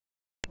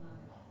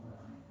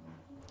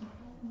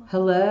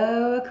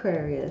Hello,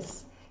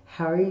 Aquarius.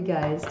 How are you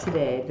guys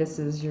today? This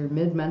is your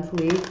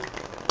mid-monthly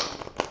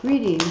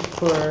reading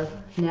for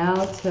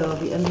now till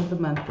the end of the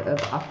month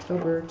of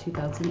October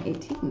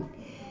 2018.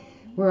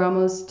 We're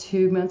almost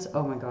 2 months.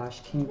 Oh my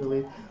gosh, can you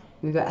believe?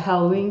 We've got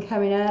Halloween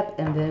coming up,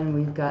 and then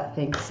we've got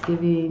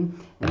Thanksgiving,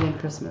 and then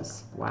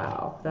Christmas.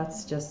 Wow,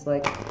 that's just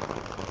like,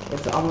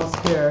 it's almost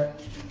here.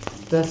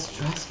 The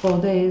stressful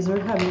days are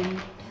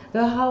coming.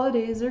 The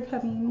holidays are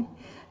coming.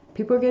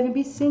 People are going to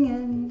be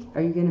singing.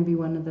 Are you going to be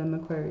one of them,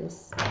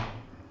 Aquarius?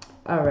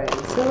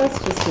 Alrighty, so let's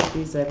just get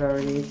these. I've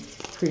already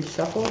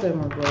pre-shuffled,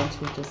 and we're going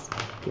to just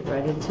get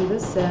right into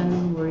this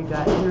and where we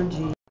got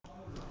energy.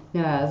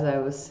 Now, as I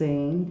was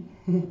saying,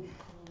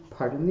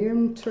 pardon the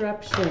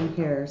interruption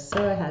here,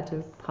 so I had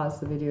to pause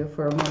the video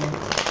for a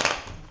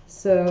moment.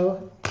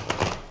 So,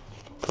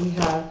 we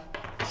have,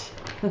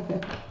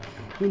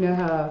 you know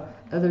how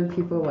other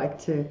people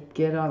like to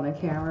get on the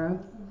camera?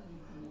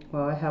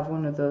 Well, I have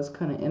one of those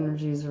kind of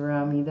energies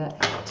around me that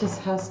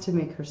just has to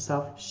make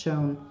herself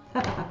shown.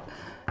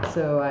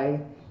 So I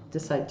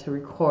decided to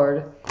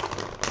record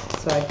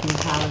so I can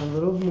have a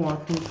little more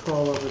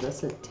control over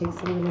this. It takes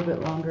a little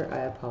bit longer. I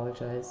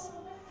apologize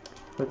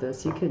for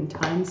this. You can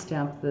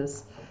timestamp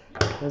this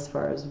as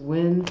far as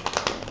when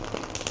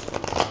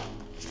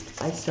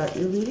I start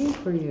your reading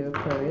for you,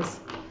 Aquarius.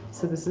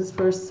 So this is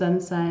for sun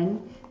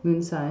sign,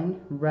 moon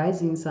sign,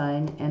 rising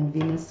sign, and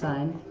Venus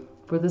sign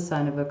for the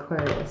sign of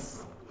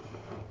Aquarius.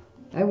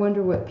 I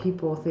wonder what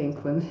people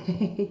think when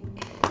they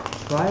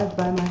drive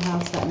by my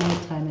house at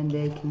nighttime and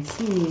they can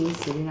see me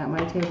sitting at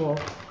my table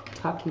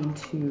talking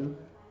to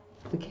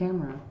the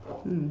camera.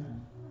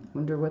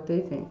 Wonder what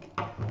they think.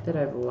 That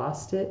I've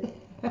lost it?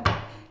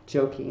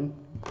 Joking.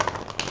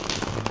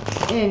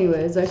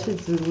 Anyways, I should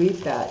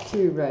delete that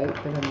too, right?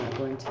 But I'm not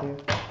going to.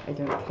 I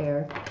don't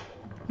care.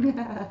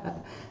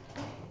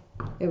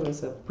 It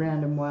was a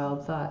random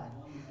wild thought.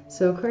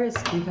 So Aquarius,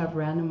 do you have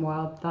random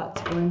wild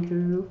thoughts going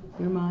through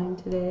your mind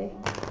today?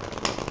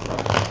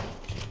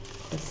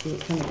 Let's see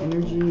what kind of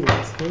energy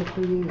is here for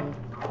you.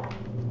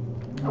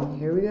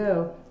 Here we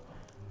go.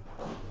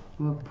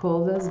 We'll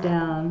pull those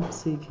down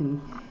so you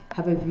can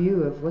have a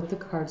view of what the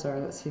cards are.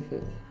 Let's see if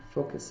it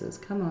focuses.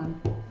 Come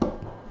on.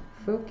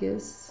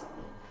 Focus.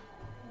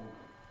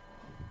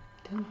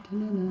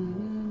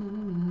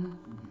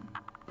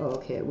 Oh,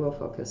 okay, it will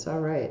focus. All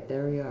right,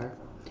 there we are.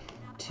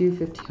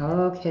 250.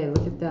 Okay,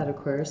 look at that,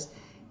 Aquarius.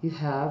 You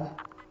have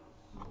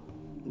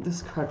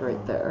this card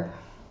right there.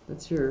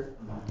 That's your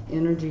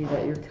energy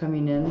that you're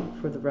coming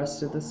in for the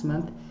rest of this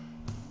month.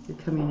 You're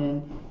coming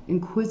in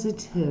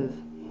inquisitive.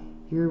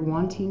 You're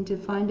wanting to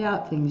find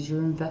out things.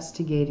 You're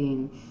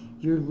investigating.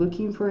 You're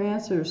looking for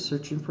answers,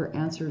 searching for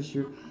answers.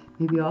 You're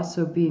maybe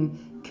also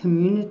being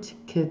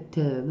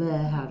communicative.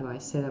 How do I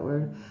say that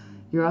word?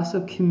 You're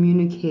also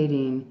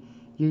communicating.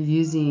 You're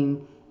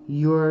using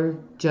your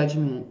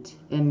judgment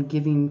and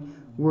giving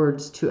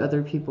words to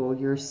other people.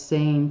 You're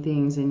saying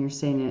things and you're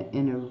saying it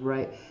in a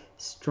right,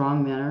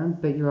 strong manner,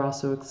 but you're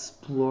also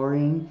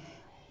exploring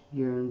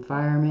your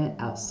environment,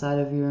 outside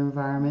of your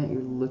environment.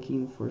 You're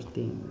looking for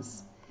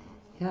things.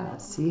 Yeah,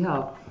 see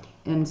how,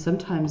 and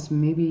sometimes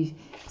maybe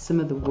some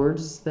of the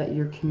words that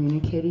you're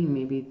communicating,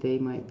 maybe they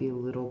might be a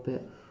little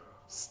bit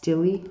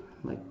stilly,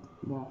 like,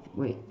 well,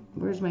 wait,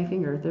 where's my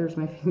finger? There's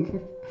my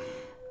finger.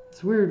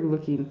 It's weird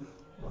looking.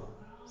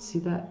 See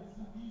that?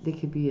 They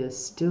could be as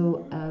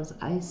still as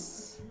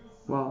ice.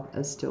 Well,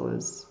 as still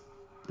as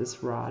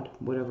this rod,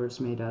 whatever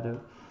it's made out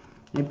of.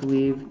 I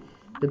believe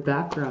the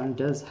background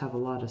does have a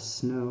lot of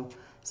snow,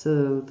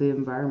 so the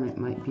environment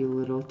might be a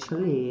little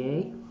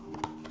chilly,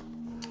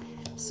 eh?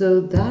 So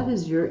that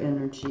is your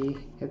energy,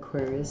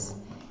 Aquarius.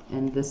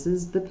 And this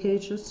is the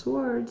Page of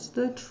Swords,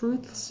 the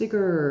truth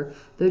seeker,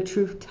 the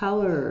truth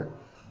teller.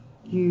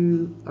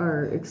 You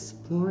are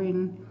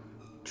exploring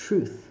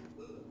truth.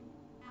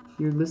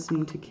 You're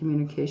listening to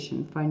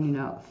communication, finding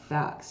out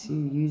facts.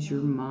 You use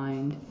your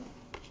mind.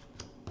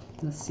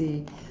 Let's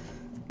see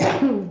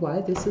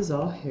why this is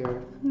all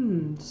here.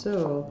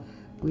 So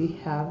we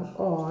have,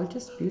 oh,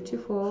 just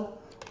beautiful.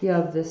 We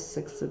have this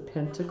Six of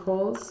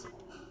Pentacles.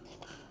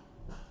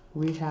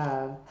 We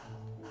have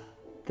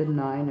the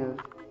Nine of,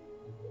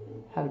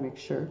 how to make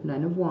sure,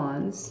 Nine of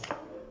Wands.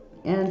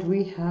 And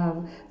we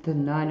have the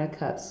Nine of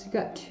Cups. You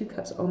got 2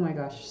 cups. Oh my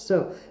gosh.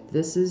 So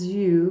this is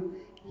you.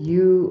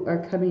 You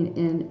are coming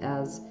in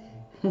as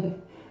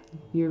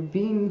you're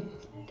being,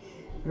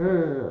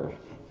 you're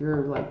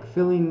like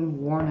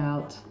feeling worn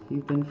out.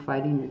 You've been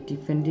fighting, you're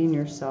defending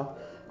yourself.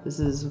 This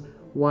is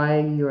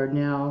why you are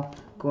now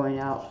going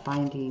out,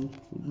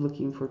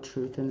 looking for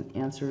truth and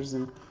answers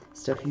and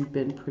stuff. You've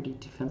been pretty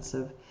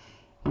defensive.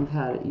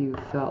 You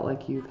felt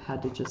like you've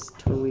had to just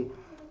totally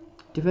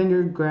defend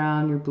your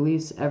ground, your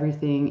beliefs,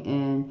 everything,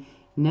 and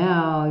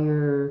now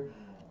you're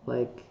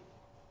like,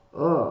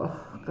 oh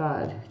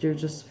God, you're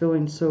just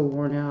feeling so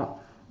worn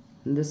out.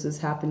 And this is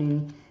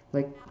happening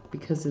like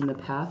because in the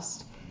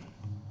past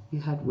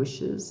you had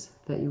wishes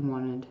that you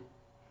wanted.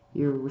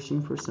 You were wishing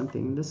for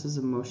something. This is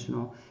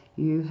emotional.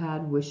 You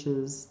had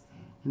wishes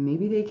and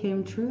maybe they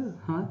came true,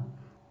 huh?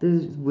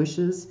 the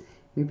wishes,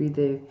 maybe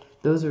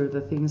those are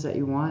the things that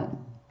you want,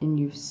 and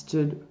you've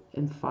stood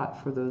and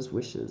fought for those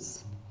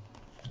wishes.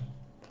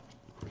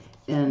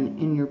 And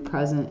in your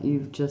present,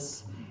 you've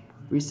just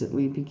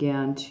recently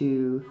began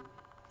to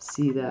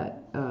see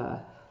that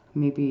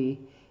maybe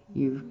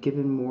you've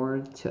given more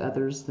to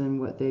others than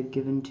what they've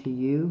given to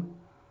you,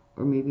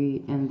 or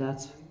maybe, and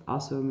that's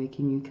also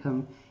making you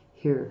come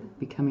here,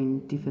 becoming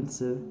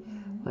defensive.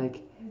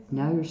 Like,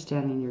 now you're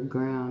standing your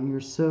ground.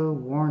 You're so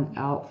worn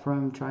out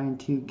from trying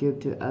to give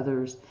to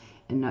others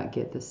and not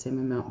get the same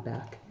amount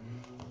back.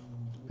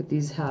 But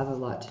these have a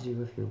lot to do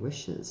with your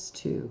wishes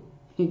too.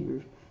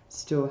 You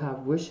still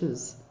have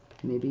wishes.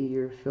 Maybe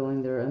you're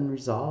feeling they're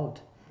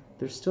unresolved.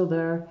 They're still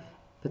there,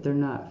 but they're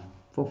not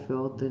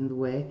fulfilled in the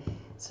way.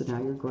 So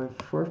now you're going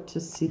forth to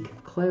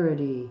seek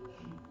clarity.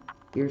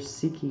 You're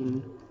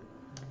seeking.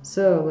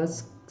 So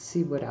let's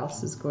see what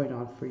else is going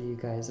on for you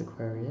guys,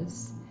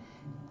 Aquarius,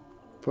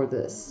 for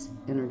this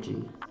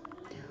energy.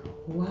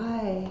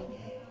 Why?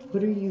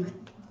 What are you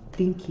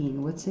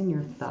thinking? What's in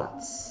your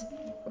thoughts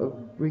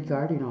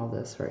regarding all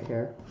this right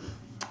here?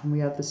 And we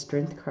have the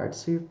Strength card.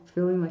 So you're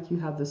feeling like you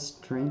have the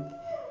strength.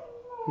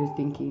 You're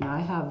thinking, I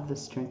have the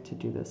strength to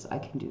do this. I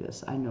can do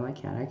this. I know I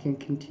can. I can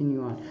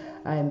continue on.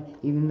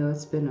 Even though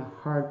it's been a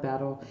hard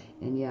battle,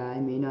 and yeah, I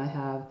may not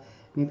have,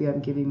 maybe I'm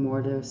giving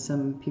more to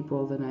some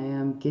people than I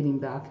am getting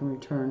back in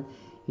return.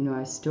 You know,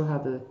 I still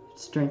have the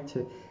strength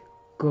to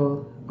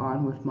go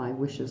on with my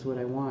wishes, what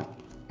I want.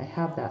 I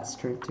have that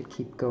strength to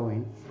keep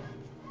going.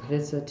 But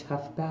it's a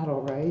tough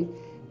battle, right?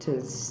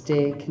 To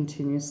stay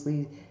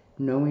continuously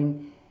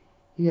knowing,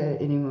 yeah,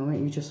 at any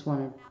moment you just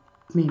want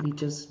to maybe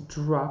just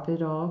drop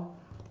it all.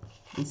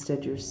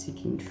 Instead, you're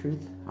seeking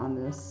truth on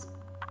this.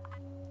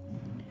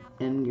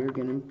 And you're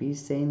going to be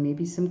saying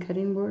maybe some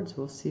cutting words.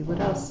 We'll see what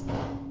else.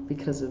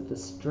 Because of the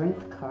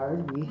Strength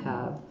card, we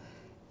have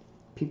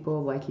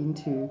people liking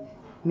to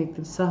make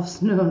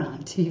themselves known on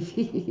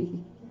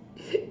TV.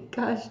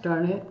 Gosh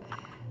darn it.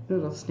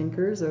 Little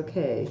stinkers.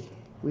 Okay.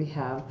 We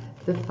have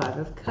the Five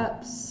of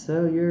Cups.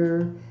 So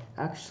you're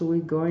actually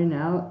going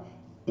out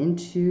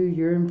into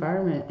your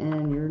environment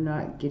and you're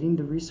not getting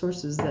the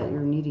resources that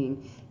you're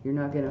needing. You're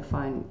not going to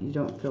find, you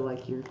don't feel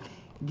like you're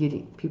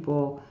getting,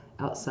 people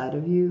outside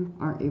of you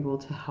aren't able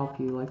to help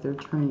you, like they're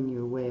turning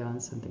you away on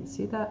something.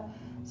 See that?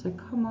 It's like,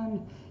 come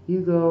on,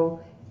 you go,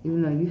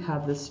 even though you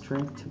have the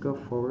strength to go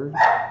forward.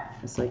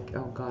 It's like,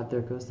 oh God,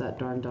 there goes that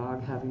darn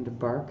dog having to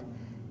bark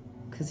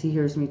because he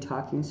hears me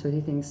talking, so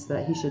he thinks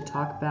that he should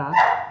talk back.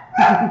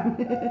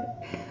 I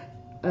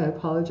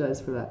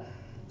apologize for that.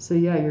 So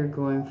yeah, you're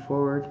going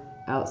forward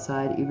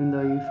outside, even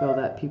though you feel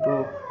that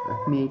people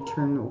may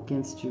turn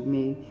against you,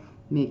 may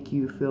make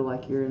you feel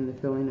like you're in the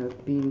feeling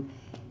of being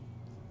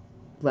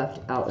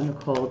left out in the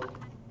cold,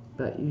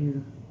 but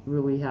you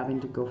really having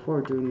to go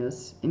forward doing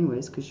this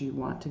anyways because you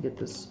want to get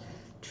this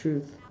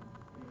truth.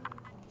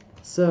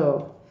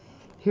 So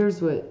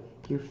here's what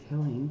you're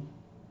feeling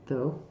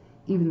though,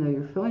 even though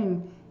you're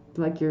feeling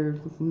like you're,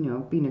 you know,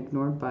 being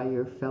ignored by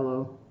your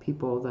fellow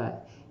people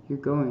that you're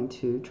going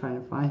to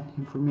trying to find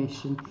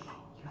information,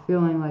 you're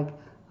feeling like,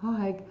 oh,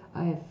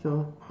 I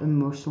feel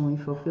emotionally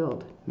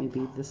fulfilled.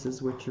 Maybe this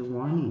is what you're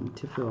wanting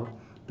to feel.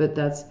 But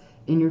that's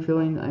in your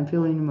feeling, I'm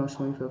feeling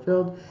emotionally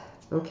fulfilled.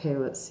 Okay,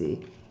 let's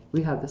see.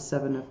 We have the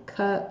Seven of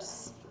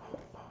Cups.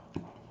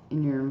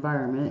 In your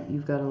environment,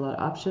 you've got a lot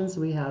of options.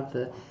 We have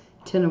the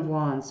Ten of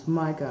Wands.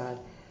 My God.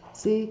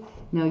 See,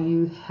 now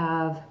you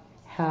have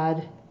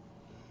had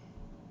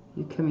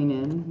you coming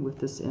in with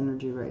this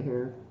energy right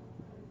here.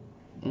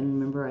 And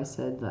remember I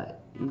said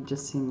that you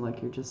just seem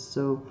like you're just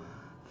so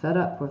fed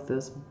up with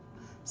this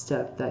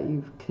step that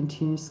you've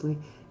continuously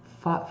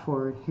fought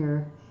for. And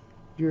here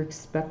you're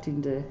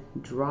expecting to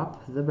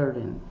drop the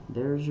burden.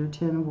 There's your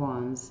Ten of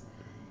Wands.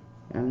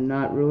 I'm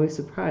not really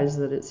surprised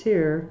that it's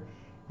here.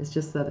 It's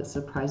just that it's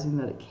surprising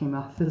that it came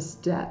off this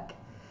deck.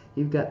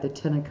 You've got the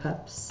Ten of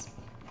Cups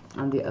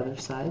on the other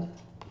side.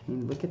 I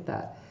mean, look at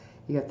that.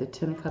 You got the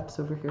Ten of Cups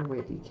over here.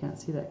 Wait, you can't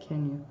see that,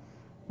 can you?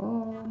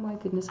 Oh my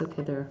goodness.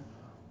 Okay, there.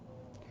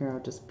 Here, I'll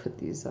just put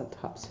these on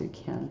top so you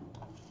can.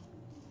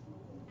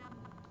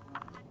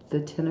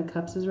 The Ten of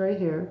Cups is right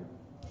here.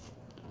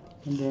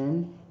 And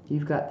then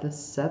you've got the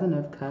Seven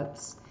of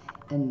Cups.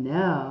 And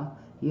now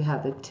you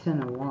have the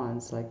Ten of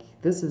Wands. Like,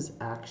 this is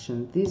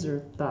action. These are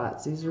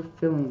thoughts. These are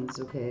feelings,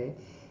 okay?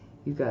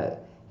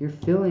 You're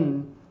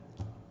feeling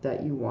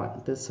that you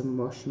want this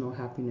emotional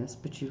happiness,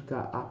 but you've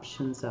got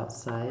options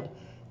outside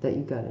that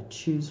you got to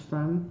choose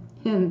from.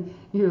 And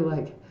you're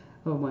like,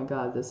 oh my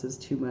God, this is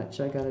too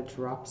much. I got to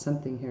drop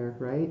something here,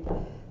 right?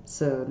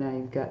 So now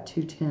you've got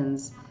two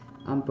tens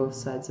on both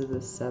sides of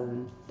the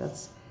seven.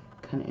 That's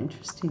kind of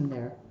interesting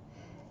there.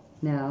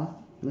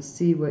 Now, let's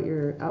see what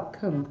your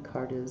outcome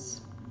card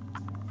is.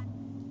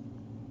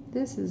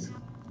 This is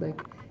like,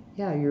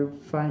 yeah, you're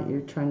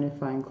trying to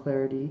find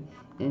clarity,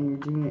 and you're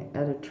doing it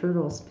at a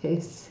turtle's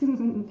pace.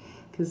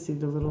 Because see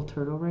the little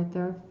turtle right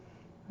there?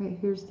 Right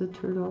here's the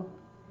turtle.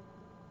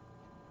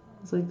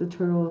 It's like the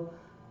turtle,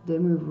 they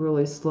move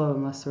really slow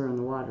unless they're in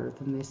the water.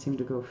 Then they seem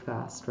to go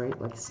fast, right?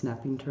 Like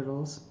snapping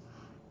turtles.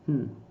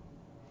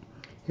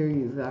 Here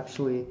you've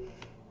actually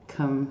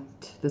come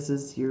to, this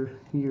is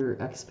your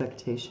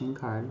expectation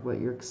card. What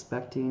you're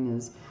expecting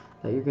is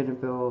that you're going to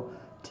be able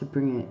to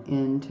bring it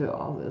into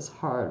all this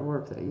hard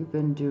work that you've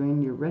been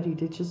doing. You're ready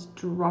to just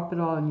drop it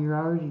all, and you're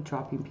already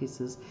dropping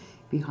pieces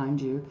behind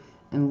you.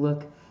 And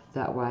look,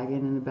 that wagon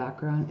in the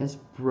background is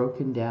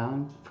broken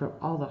down from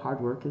all the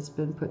hard work it's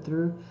been put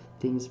through.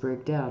 Things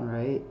break down,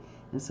 right?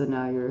 And so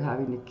now you're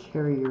having to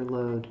carry your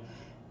load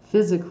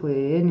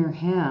physically in your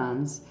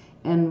hands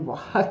and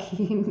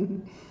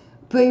walking.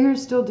 But you're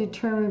still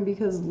determined,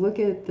 because look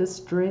at the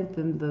strength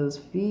in those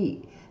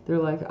feet. They're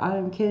like,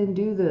 I can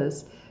do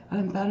this.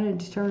 I'm bound and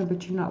determined,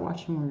 but you're not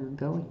watching where you're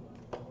going.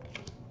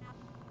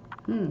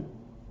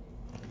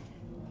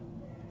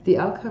 The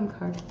outcome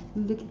card.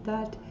 Look at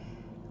that.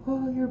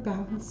 Oh, you're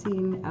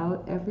balancing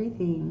out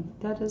everything.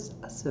 That is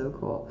so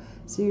cool.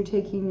 So you're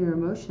taking your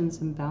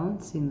emotions and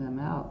balancing them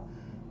out.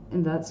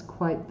 And that's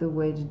quite the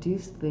way to do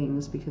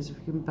things, because if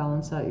you can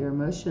balance out your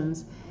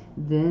emotions,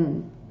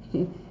 then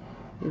it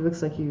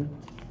looks like you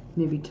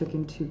maybe took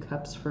in 2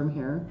 cups from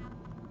here.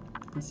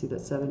 Let's see,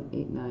 that's 7,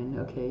 8, 9.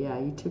 Okay, yeah,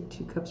 you took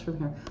 2 cups from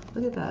here.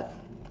 Look at that.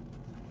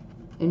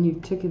 And you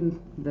took in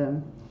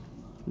them.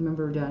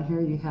 Remember down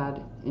here you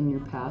had, in your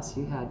past,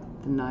 you had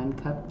the 9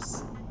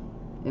 cups.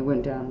 It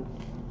went down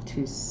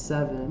to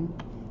 7.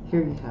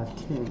 Here you have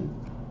 10,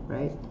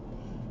 right?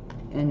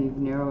 And you've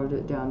narrowed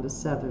it down to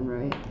 7,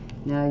 right?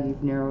 Now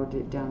you've narrowed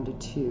it down to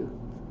 2.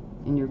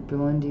 And you're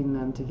blending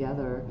them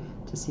together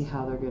to see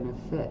how they're going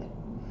to fit.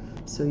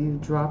 So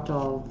you've dropped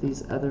all of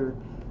these other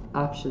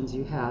options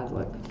you had,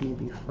 like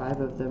maybe 5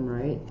 of them,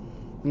 right?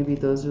 Maybe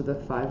those are the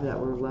 5 that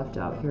were left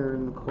out here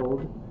in the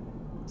cold.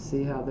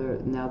 See how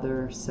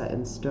they're set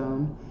in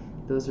stone.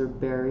 Those are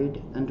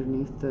buried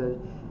underneath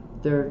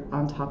they're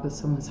on top of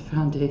someone's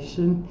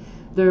foundation.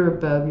 They're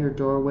above your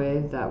doorway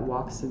that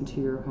walks into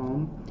your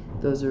home.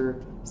 Those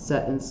are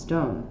set in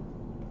stone.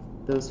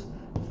 Those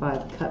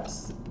 5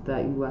 cups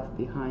that you left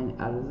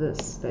behind out of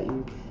this, that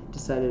you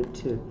decided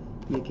to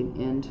make an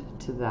end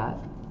to that.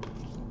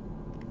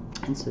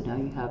 And so now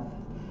you have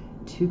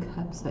 2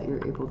 cups that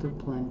you're able to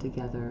blend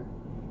together.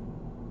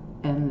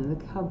 And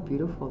look how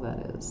beautiful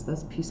that is.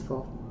 That's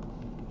peaceful.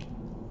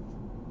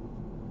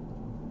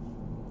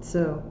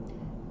 So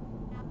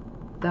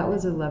that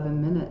was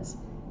 11 minutes.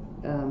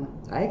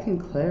 I can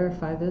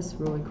clarify this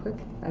really quick.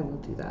 I will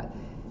do that,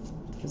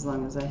 as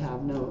long as I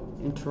have no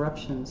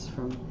interruptions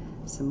from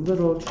some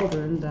little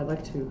children that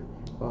like to,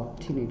 well,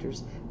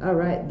 teenagers. All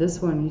right,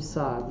 this one you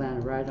saw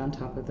landed right on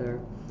top of there.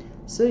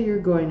 So you're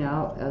going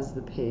out as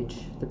the page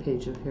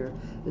of here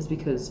is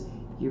because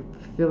you're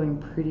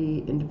feeling pretty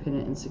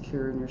independent and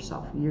secure in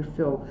yourself. You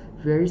feel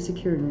very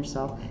secure in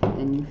yourself,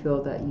 and you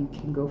feel that you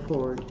can go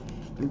forward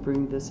and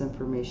bring this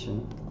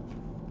information,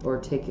 or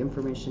take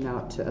information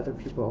out to other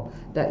people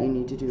that you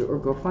need to do, or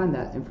go find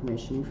that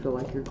information. You feel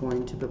like you're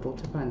going to be able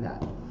to find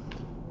that.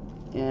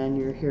 And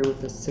you're here with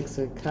the 6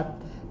 of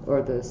Cups,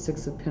 or the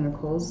 6 of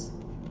Pentacles,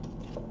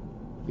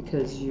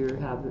 because you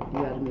had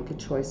to make a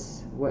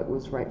choice what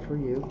was right for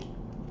you.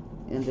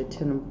 And the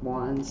 10 of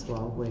Wands,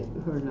 well, wait,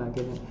 we're not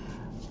gonna,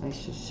 I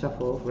should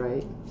shuffle,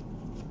 right?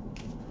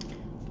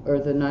 Or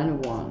the 9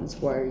 of Wands,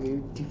 why are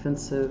you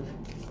defensive?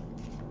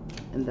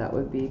 And that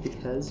would be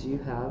because you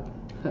have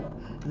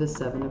the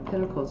 7 of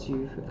Pentacles.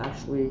 You've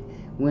actually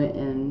went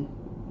and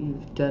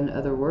you've done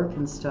other work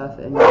and stuff,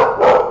 and you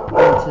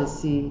want to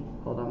see,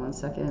 hold on one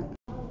second.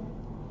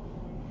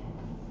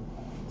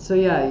 So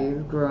yeah,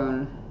 you've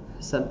grown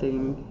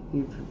something.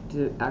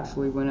 You've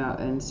actually went out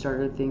and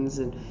started things,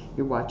 and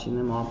you're watching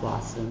them all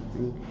blossom,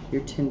 and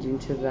you're tending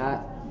to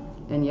that.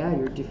 And yeah,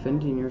 you're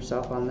defending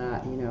yourself on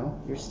that, you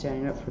know, you're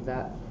standing up for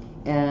that.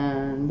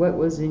 And what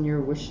was in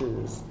your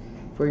wishes?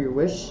 For your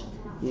wish,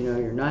 you know,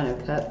 your 9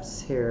 of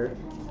Cups here.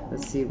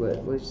 Let's see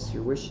what was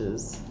your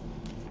wishes.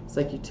 It's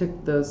like you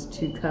took those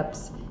 2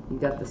 cups, you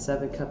got the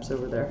 7 cups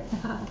over there.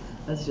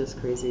 That's just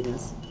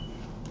craziness.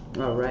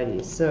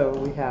 Alrighty, so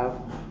we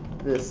have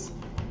this.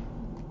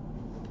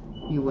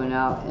 You went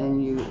out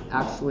and you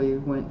actually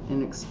went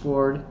and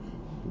explored,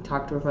 and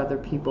talked with other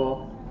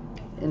people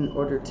in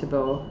order to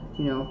go,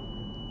 you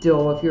know,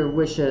 deal with your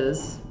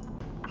wishes.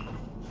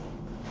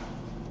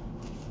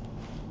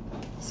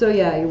 So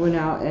yeah, you went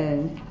out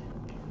and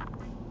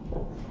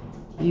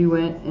you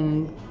went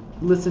and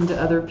listened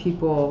to other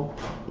people.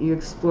 You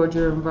explored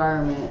your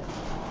environment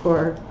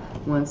for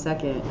 1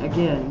 second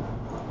again.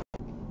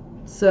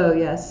 So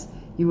yes,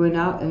 you went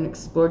out and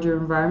explored your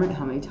environment.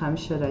 How many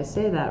times should I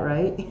say that,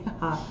 right?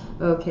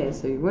 Okay,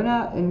 so you went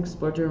out and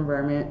explored your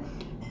environment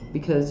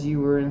because you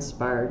were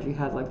inspired. You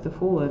had like the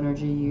full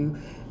energy. You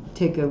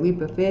take a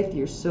leap of faith.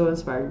 You're so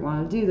inspired. You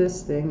want to do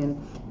this thing,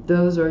 and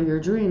those are your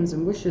dreams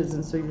and wishes.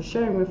 And so you're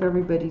sharing with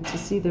everybody to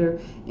see their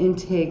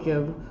intake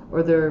of,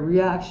 or their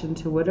reaction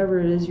to whatever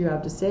it is you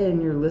have to say,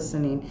 and you're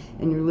listening.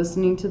 And you're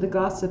listening to the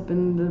gossip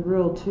and the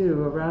real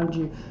too around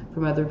you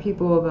from other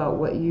people about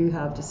what you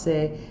have to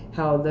say,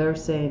 how they're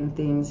saying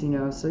things, you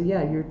know. So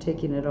yeah, you're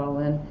taking it all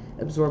in,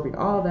 absorbing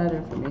all that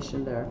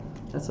information there.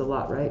 That's a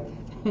lot, right?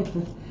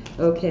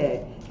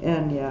 Okay,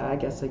 And yeah, I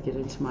guess I get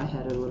into my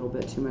head a little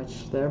bit too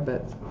much there,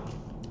 but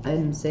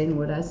I'm saying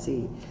what I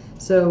see.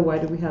 So why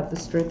do we have the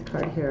strength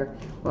card here?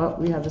 Well,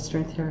 we have the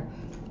strength here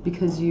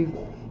because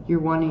you're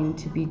wanting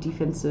to be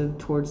defensive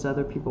towards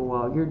other people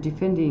while you're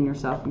defending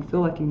yourself. You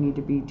feel like you need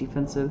to be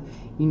defensive.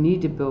 You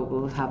need to be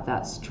able to have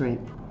that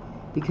strength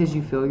because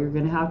you feel you're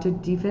going to have to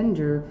defend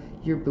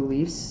your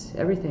beliefs,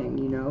 everything,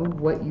 you know,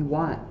 what you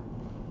want.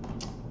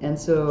 And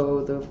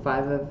so the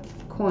 5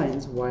 of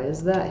coins, why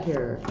is that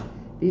here?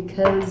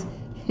 Because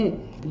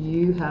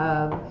you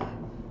have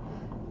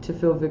to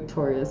feel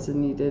victorious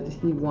and needed.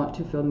 You want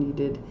to feel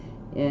needed.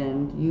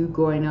 And you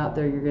going out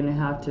there, you're going to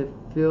have to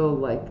feel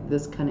like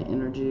this kind of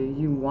energy.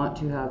 You want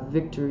to have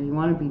victory. You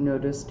want to be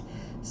noticed.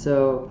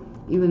 So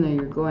even though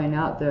you're going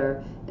out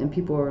there and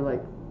people are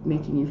like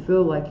making you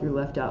feel like you're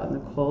left out in the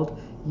cold,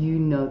 you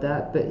know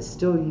that, but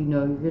still, you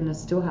know, you're going to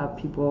still have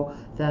people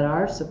that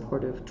are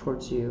supportive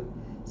towards you.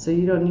 So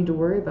you don't need to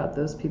worry about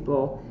those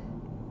people.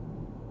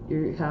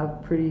 You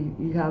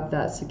have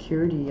that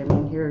security. I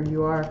mean, here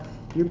you are,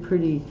 you're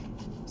pretty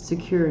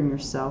secure in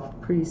yourself,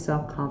 pretty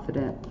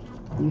self-confident.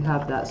 You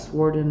have that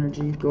sword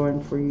energy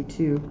going for you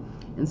too.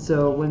 And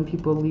so when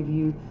people leave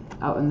you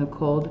out in the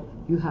cold,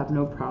 you have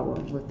no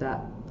problem with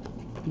that.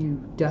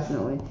 You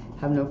definitely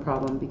have no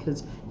problem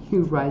because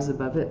you rise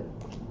above it.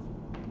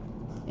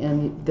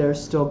 And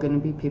there's still going to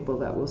be people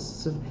that will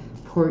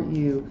support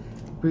you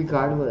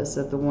regardless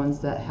of the ones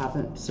that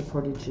haven't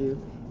supported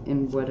you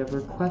in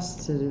whatever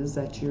quest it is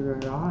that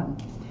you're on.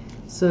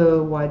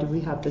 So why do we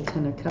have the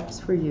 10 of Cups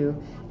for you?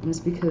 And it's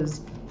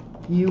because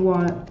you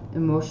want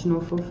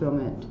emotional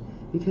fulfillment,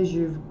 because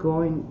you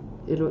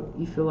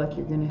feel like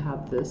you're going to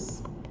have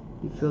this,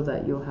 you feel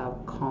that you'll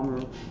have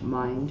calmer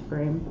mind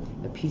frame,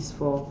 a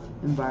peaceful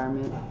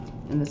environment.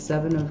 And the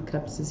 7 of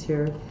Cups is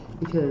here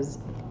because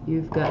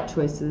you've got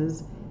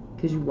choices,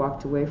 because you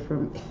walked away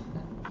from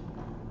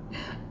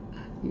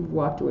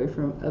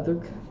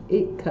other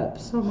 8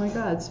 cups. Oh my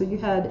God. So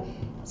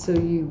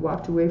you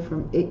walked away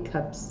from 8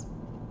 cups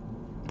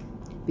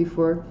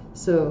before.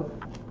 So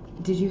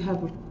did you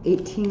have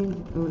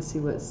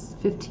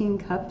 15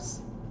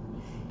 cups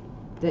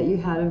that you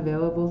had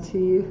available to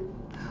you?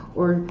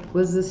 Or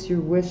was this your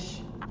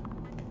wish?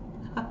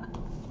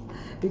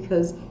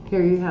 Because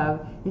here you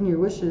have in your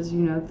wishes,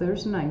 you know,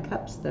 there's 9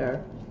 cups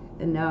there.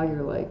 And now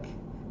you're like,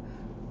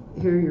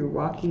 here you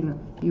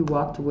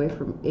walked away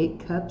from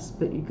 8 cups,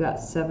 but you got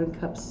 7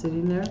 cups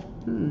sitting there.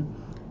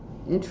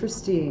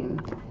 Interesting.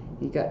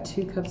 You got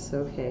 2 cups.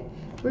 Okay,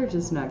 we're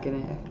just not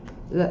gonna,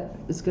 that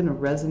is gonna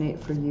resonate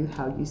for you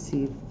how you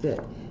see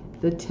that.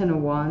 The 10 of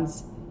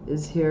Wands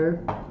is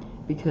here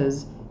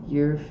because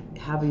you're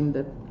having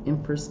the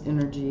Empress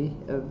energy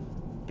of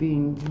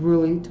being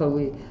really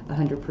totally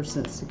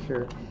 100%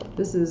 secure.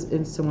 This is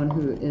in someone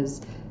who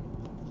is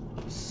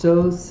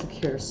so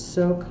secure,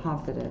 so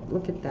confident.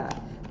 Look at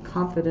that.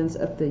 Confidence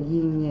up the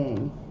yin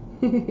yang.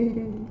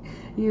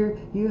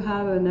 You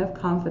have enough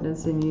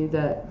confidence in you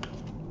that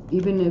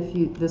even if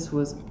this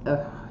was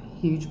a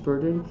huge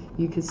burden,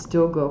 you could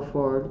still go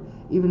forward,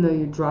 even though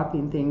you're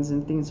dropping things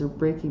and things are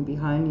breaking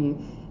behind you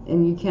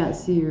and you can't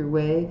see your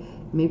way.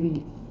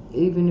 Maybe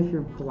even if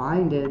you're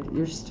blinded,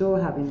 you're still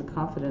having the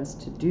confidence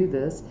to do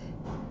this.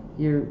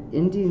 You're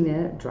ending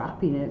it,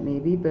 dropping it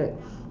maybe, but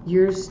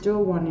you're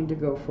still wanting to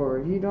go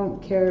forward. You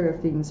don't care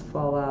if things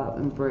fall out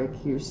and break.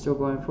 You're still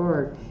going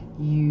forward.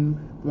 You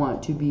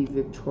want to be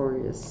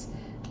victorious.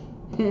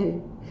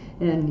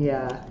 And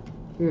yeah,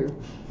 you're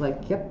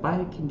like, yep,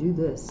 I can do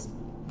this.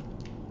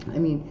 I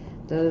mean,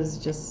 that is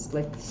just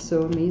like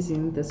so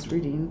amazing, this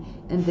reading.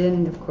 And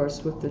then of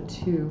course with the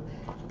 2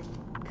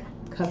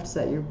 cups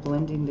that you're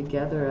blending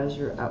together as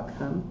your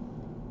outcome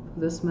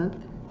this month,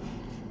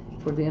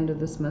 for the end of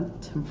this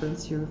month,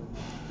 Temperance,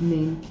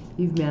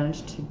 you've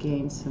managed to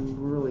gain some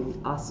really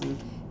awesome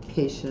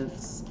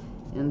patience.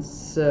 And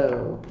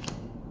so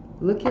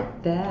look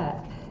at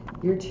that.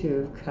 Your 2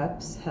 of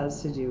Cups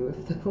has to do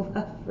with the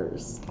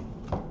Lovers.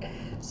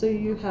 So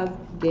you have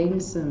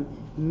gained some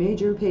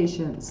major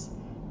patience,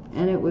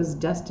 and it was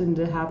destined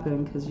to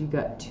happen because you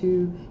got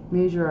 2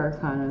 major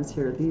arcanas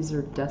here. These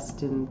are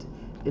destined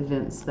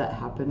events that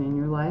happen in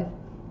your life,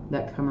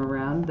 that come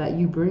around, that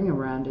you bring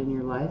around in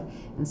your life.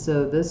 And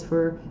so this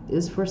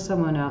is for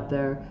someone out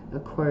there,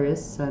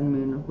 Aquarius, Sun,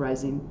 Moon,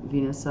 Rising,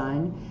 Venus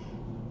sign.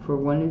 For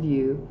one of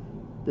you,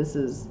 this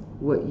is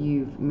what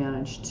you've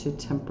managed to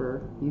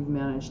temper. You've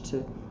managed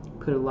to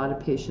put a lot of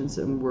patience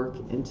and work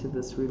into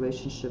this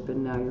relationship,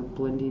 and now you're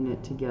blending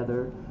it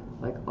together.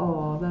 Like,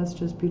 oh, that's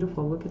just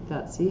beautiful. Look at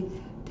that. See?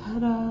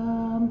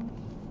 Ta-da!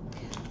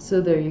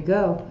 So there you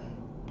go.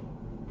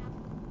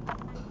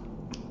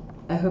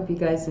 I hope you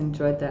guys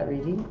enjoyed that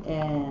reading,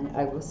 and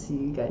I will see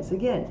you guys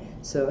again.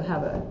 So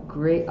have a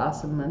great,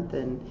 awesome month,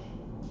 and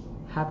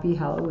happy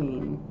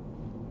Halloween.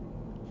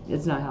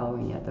 It's not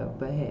Halloween yet, though,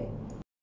 but hey.